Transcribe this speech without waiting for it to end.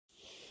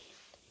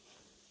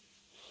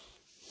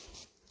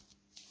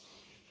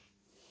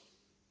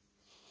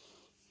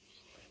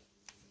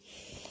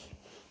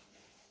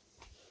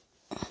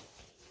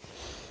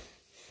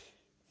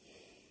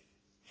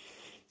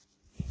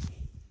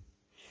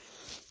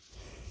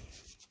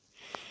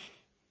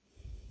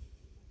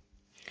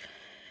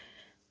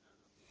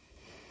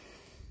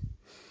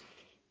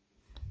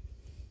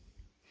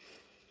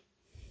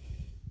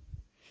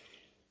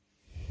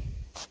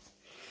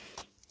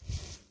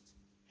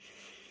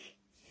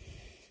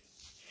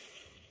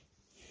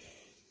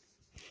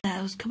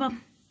Bells, come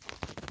on.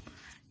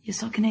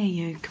 Yes, I can hear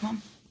you. Come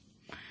on.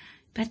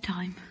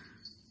 Bedtime.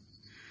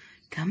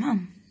 Come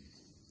on.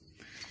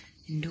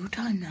 Indoor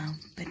time now.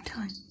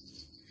 Bedtime.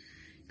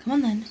 Come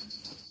on then.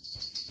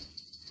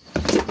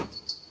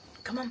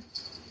 Come on.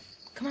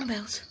 Come on,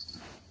 Bells.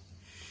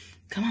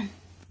 Come on.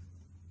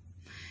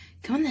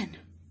 Come on then.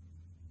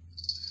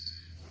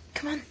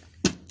 Come on.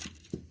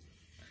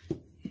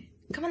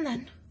 Come on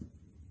then.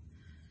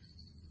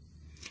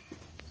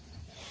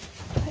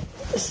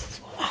 This is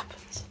what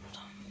happens.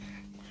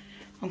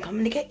 I'm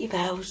coming to get you,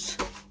 Bells.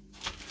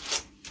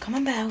 Come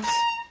on, Bells.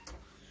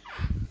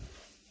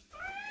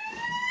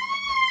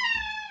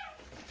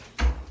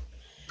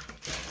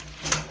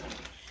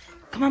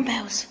 Come on,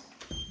 Bells.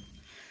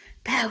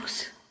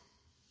 Bells.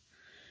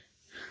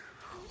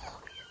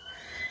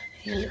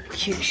 You little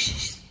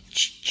cute,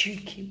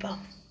 cheeky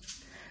bum.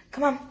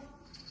 Come on.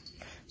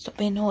 Stop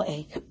being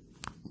naughty.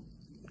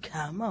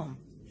 Come on.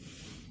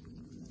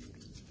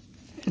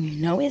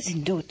 You know it's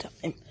indoor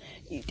time.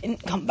 You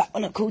didn't come back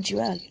when I called you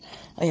earlier.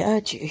 I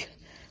heard you.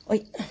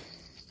 Wait.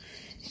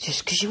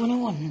 Just because you want to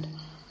wander.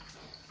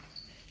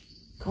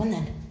 Go on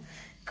then.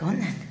 Go on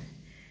then.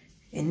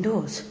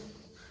 Indoors.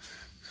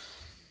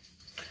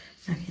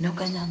 No, you're not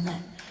going down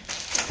there.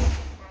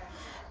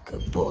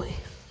 Good boy.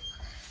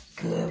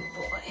 Good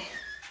boy.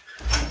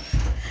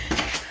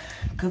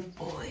 Good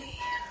boy.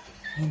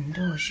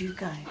 Indoors you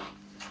go.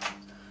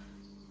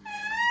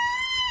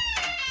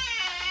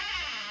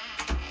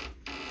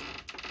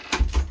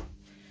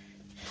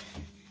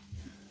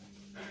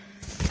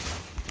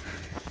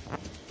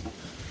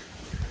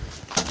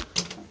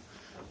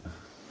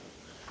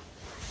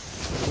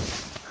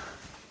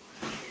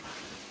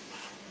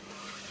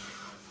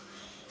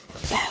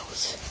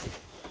 Bells.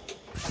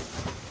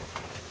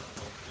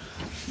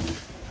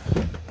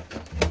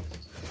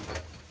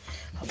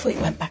 I thought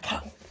you went back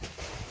out.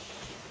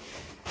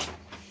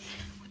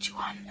 What do you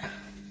want?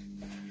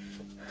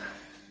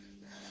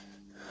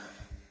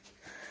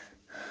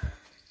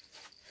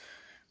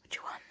 What do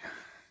you want?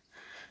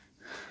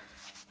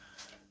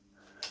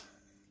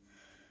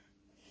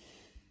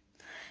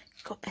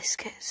 He's got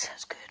biscuits,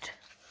 that's good.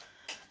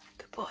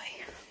 Good boy.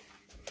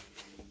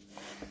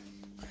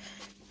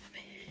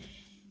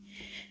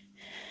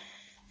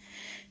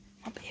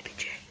 My baby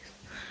Jay.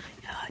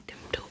 Yeah, I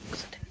didn't talk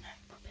because I didn't know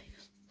my baby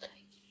was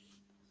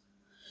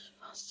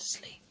fast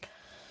asleep.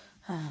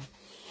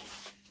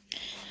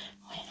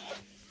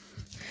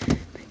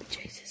 Baby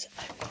Jay's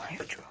own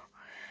quiet drawer.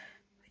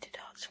 We did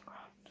arts and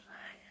crafts.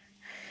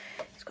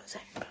 He's got his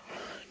own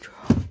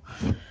drawer.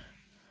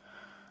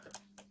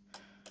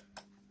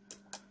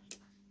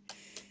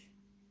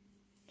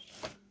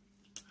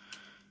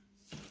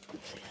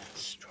 See that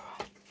straw?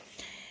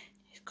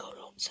 He's got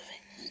lots of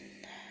things in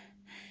there.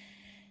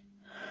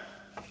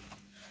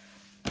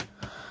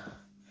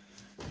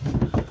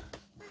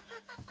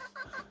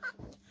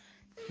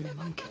 And the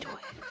monkey toy.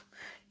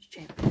 It's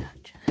jumping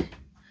actually.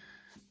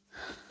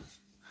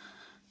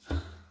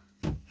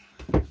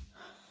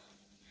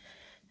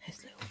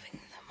 This little thing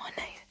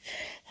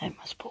that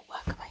my sport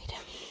worker made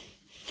him.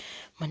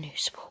 My new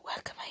sport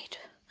worker made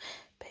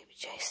Baby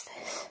Chase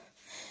this.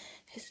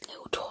 His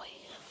little toy.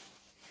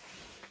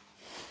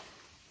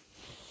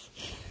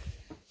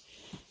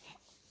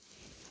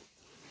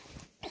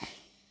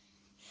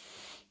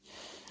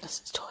 That's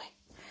his toy.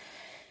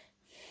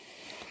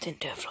 Didn't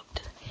do a vlog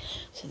today,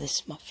 so this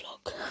is my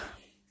vlog.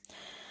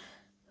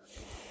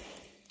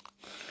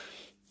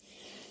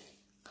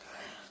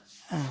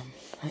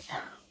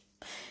 Yeah.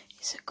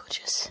 He's so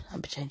gorgeous. I'll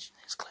be changing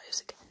his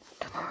clothes again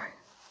tomorrow.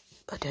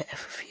 I do it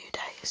every few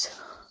days.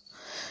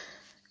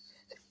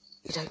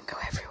 You don't go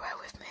everywhere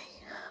with me.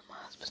 My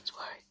husband's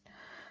worried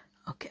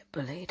I'll get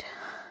bullied.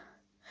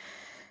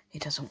 He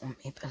doesn't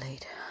want me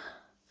bullied.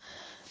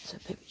 So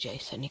Baby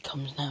Jace only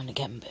comes now and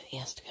again, but he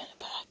has to go in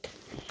the back.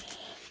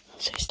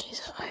 So he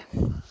stays at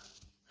home.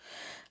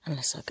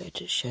 Unless I go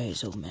to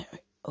shows or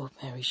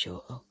Mary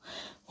Short, or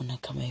when I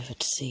come over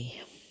to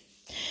see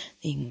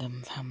the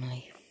Ingham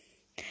family.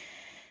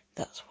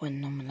 That's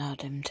when I'm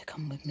allowed him to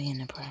come with me in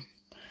a pram.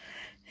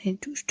 He's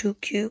just too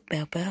cute,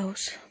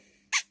 Bells.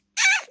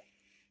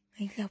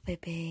 He loves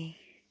baby.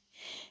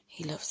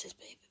 He loves this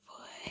baby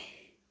boy.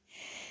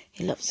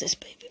 He loves this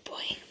baby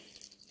boy.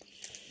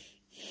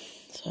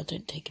 So I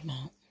don't take him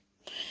out.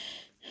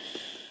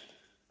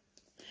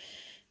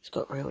 He's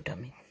got real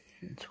dummy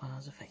as well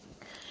as I think.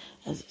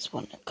 As it's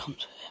one that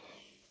comes with him.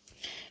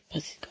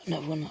 Plus he's got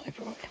another one that I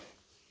brought him.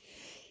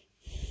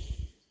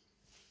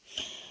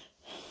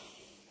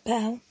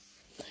 Belle,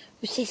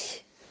 what's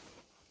this?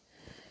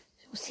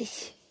 What's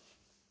this?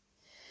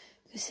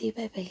 Go see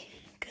baby.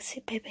 Go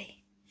see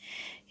baby.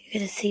 You're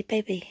gonna see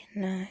baby?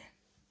 No.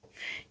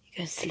 You're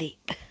gonna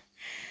sleep.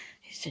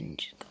 He's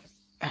just gone.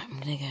 Right, I'm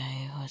gonna go.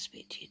 I'll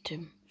speak to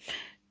you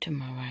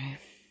tomorrow.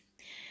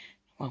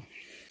 Well,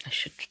 I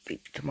should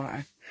speak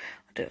tomorrow.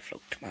 I'll do a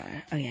vlog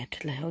tomorrow. Oh yeah,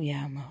 to let how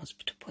my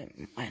hospital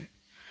appointment went.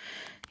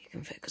 You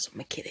can focus on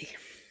my kitty.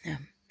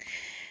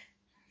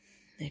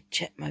 They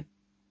checked my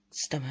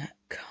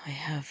stomach. I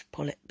have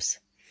polyps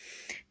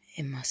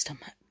in my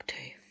stomach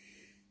too.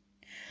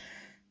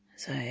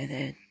 So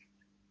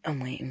I'm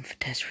waiting for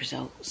test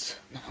results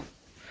now.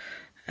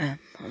 I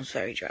was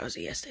very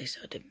drowsy yesterday,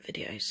 so I didn't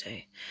video. So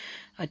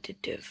I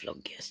did do a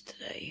vlog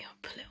yesterday. I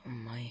put it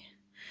on my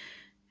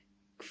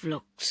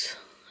vlogs,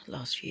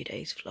 last few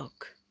days vlog,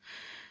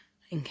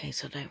 in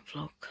case I don't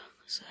vlog.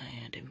 So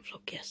I didn't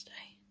vlog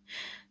yesterday.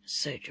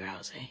 So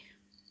drowsy.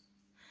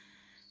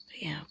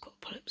 But yeah, I've got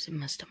polyps in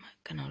my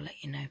stomach, and I'll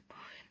let you know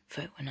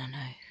when I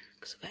know,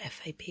 because I've got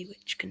FAP,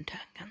 which can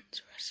turn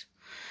cancerous.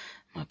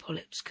 My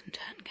polyps can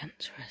turn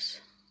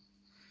cancerous.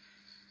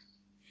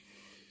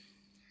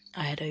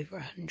 I had over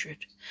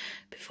 100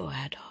 before I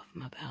had half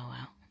my bowel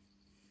out.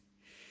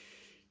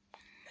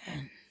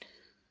 And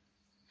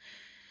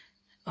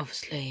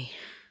obviously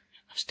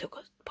I've still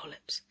got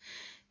polyps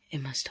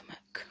in my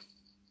stomach.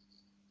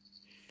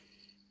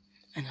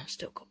 And I've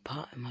still got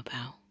part of my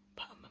bowel,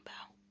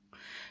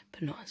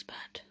 but not as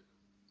bad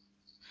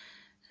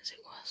as it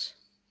was.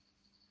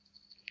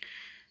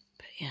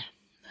 But yeah,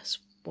 that's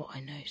what I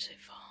know so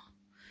far.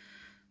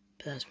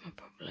 But that's my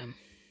problem.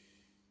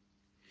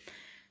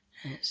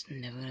 And it's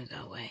never going to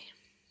go away.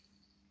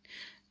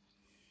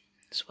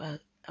 As well,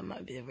 that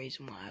might be the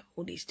reason why I have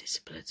all these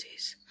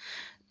disabilities.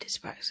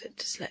 Dyspraxia,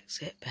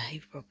 dyslexia,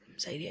 behaviour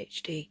problems,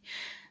 ADHD,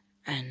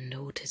 and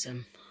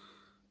autism,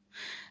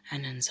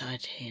 and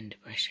anxiety and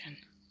depression.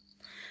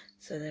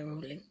 So they're all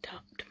linked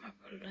up to my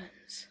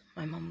problems.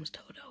 My mum was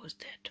told I was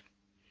dead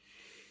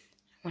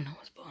when I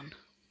was born.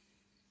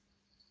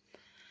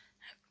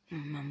 My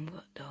mum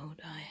got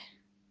told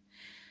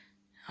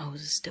I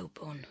was a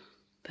stillborn,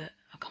 but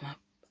I come out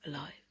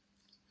alive,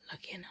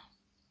 lucky enough.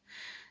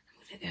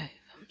 I'm gonna go,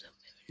 thumbs up,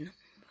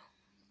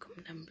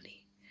 comment down below,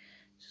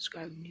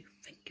 subscribe new,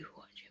 thank you for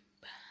watching.